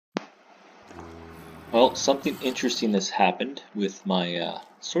Well, something interesting has happened with my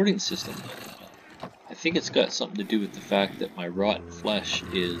sorting system. I think it's got something to do with the fact that my rotten flesh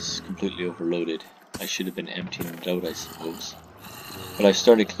is completely overloaded. I should have been emptying it out, I suppose. But I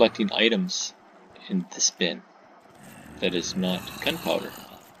started collecting items in this bin that is not gunpowder.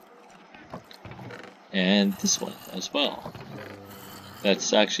 And this one as well.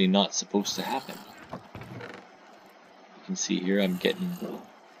 That's actually not supposed to happen. You can see here I'm getting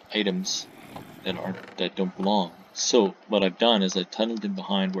items that don't belong. So what I've done is I tunneled in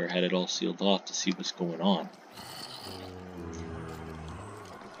behind where I had it all sealed off to see what's going on.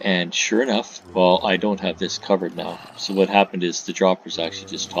 And sure enough, well, I don't have this covered now. So what happened is the dropper's actually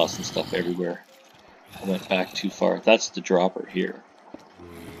just tossing stuff everywhere. I went back too far. That's the dropper here.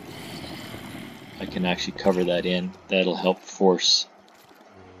 I can actually cover that in. That'll help force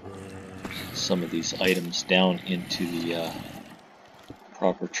some of these items down into the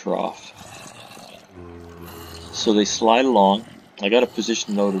proper trough. So they slide along. I got to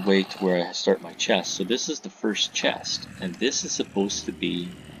position it out away to where I start my chest. So this is the first chest, and this is supposed to be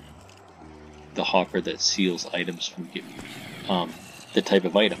the hopper that seals items from the type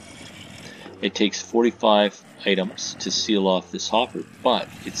of item. It takes 45 items to seal off this hopper, but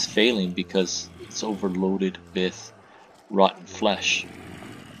it's failing because it's overloaded with rotten flesh.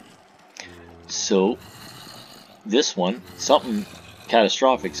 So this one, something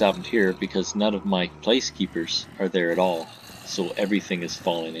catastrophic's happened here because none of my placekeepers are there at all. So everything is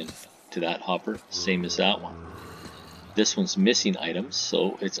falling into that hopper, same as that one. This one's missing items,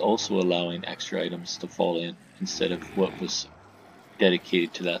 so it's also allowing extra items to fall in instead of what was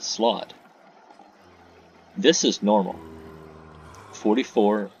dedicated to that slot. This is normal.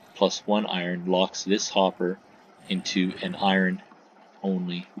 44 plus 1 iron locks this hopper into an iron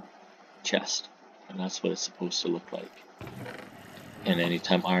only chest, and that's what it's supposed to look like. And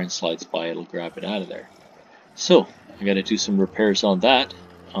anytime iron slides by, it'll grab it out of there. So I got to do some repairs on that.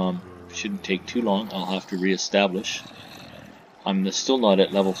 Shouldn't take too long. I'll have to reestablish. I'm still not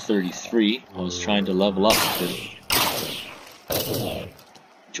at level 33. I was trying to level up to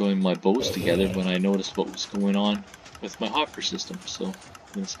join my bows together when I noticed what was going on with my hopper system. So I'm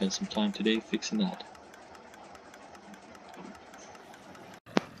going to spend some time today fixing that.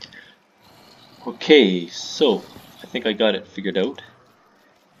 Okay, so I think I got it figured out.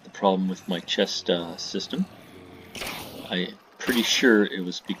 The problem with my chest system. I'm pretty sure it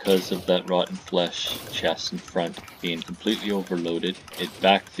was because of that rotten flesh chest in front being completely overloaded. It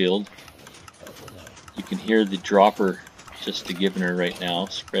backfilled. You can hear the dropper just a giving her right now,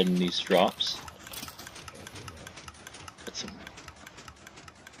 spreading these drops.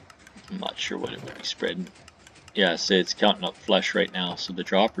 I'm not sure what it would be spreading. Yeah, so it's counting up flesh right now, so the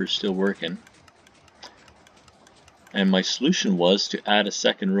dropper is still working. And my solution was to add a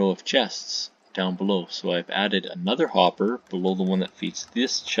second row of chests down below. So I've added another hopper below the one that feeds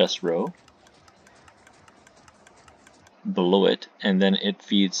this chest row, below it, and then it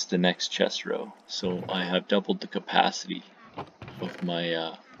feeds the next chest row. So I have doubled the capacity of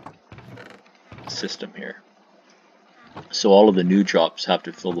my system here. So all of the new drops have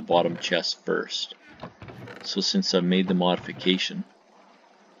to fill the bottom chest first. So since I made the modification,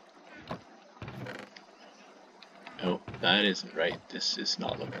 oh, that isn't right. This is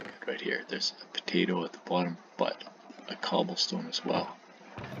not looking good right here. There's a potato at the bottom, but a cobblestone as well.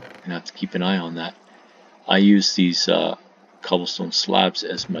 And I have to keep an eye on that. I use these cobblestone slabs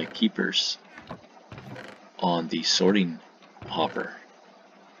as my keepers on the sorting hopper.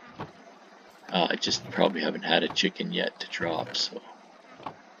 I just probably haven't had a chicken yet to drop, so,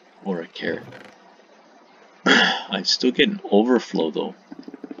 or a carrot. I'm still getting overflow though.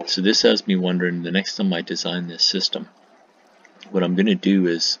 So this has me wondering, the next time I design this system, what I'm going to do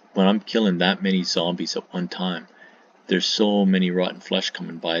is, when I'm killing that many zombies at one time, there's so many rotten flesh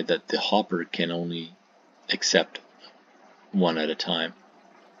coming by that the hopper can only accept one at a time.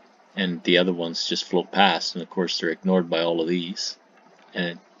 And the other ones just float past, and of course they're ignored by all of these,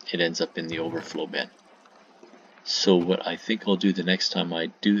 and it ends up in the overflow bin. So what I think I'll do the next time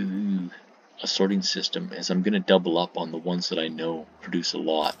I do a sorting system is I'm going to double up on the ones that I know produce a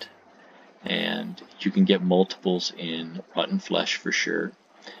lot. And you can get multiples in rotten flesh for sure.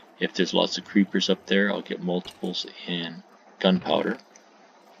 If there's lots of creepers up there, I'll get multiples in gunpowder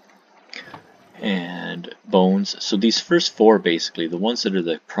and bones. So these first four, basically, the ones that are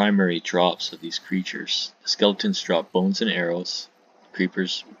the primary drops of these creatures, the skeletons drop bones and arrows,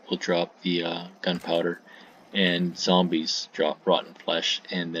 creepers will drop the gunpowder, and zombies drop rotten flesh,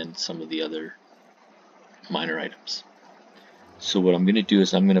 and then some of the other minor items. So what I'm going to do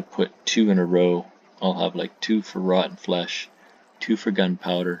is I'm going to put 2 in a row. I'll have like 2 for rotten flesh, 2 for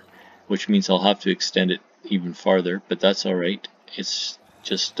gunpowder, which means I'll have to extend it even farther, but that's alright. It's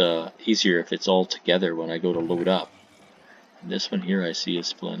just easier if it's all together when I go to load up. And this one here I see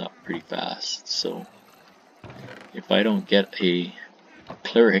is filling up pretty fast, so if I don't get a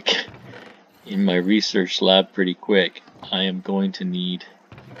cleric in my research lab pretty quick, I am going to need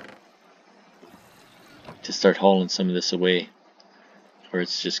to start hauling some of this away, or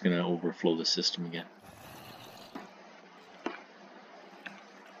it's just going to overflow the system again.